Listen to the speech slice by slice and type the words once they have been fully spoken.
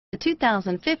The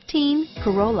 2015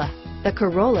 Corolla. The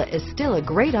Corolla is still a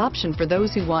great option for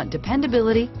those who want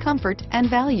dependability, comfort, and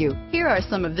value. Here are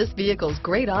some of this vehicle's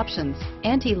great options: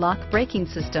 anti-lock braking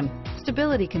system,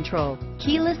 stability control,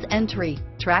 keyless entry,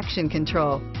 traction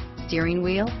control, steering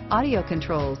wheel audio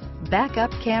controls,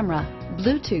 backup camera,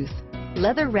 Bluetooth,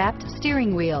 leather-wrapped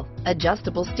steering wheel,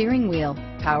 adjustable steering wheel,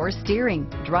 power steering,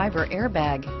 driver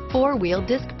airbag, four-wheel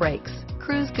disc brakes,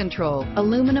 cruise control,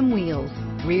 aluminum wheels,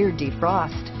 rear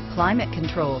defrost, climate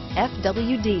control,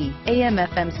 FWD,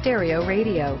 AM/FM stereo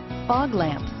radio, fog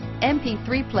lamps,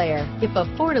 MP3 player. If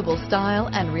affordable style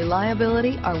and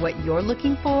reliability are what you're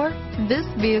looking for, this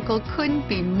vehicle couldn't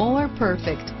be more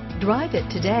perfect. Drive it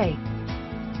today.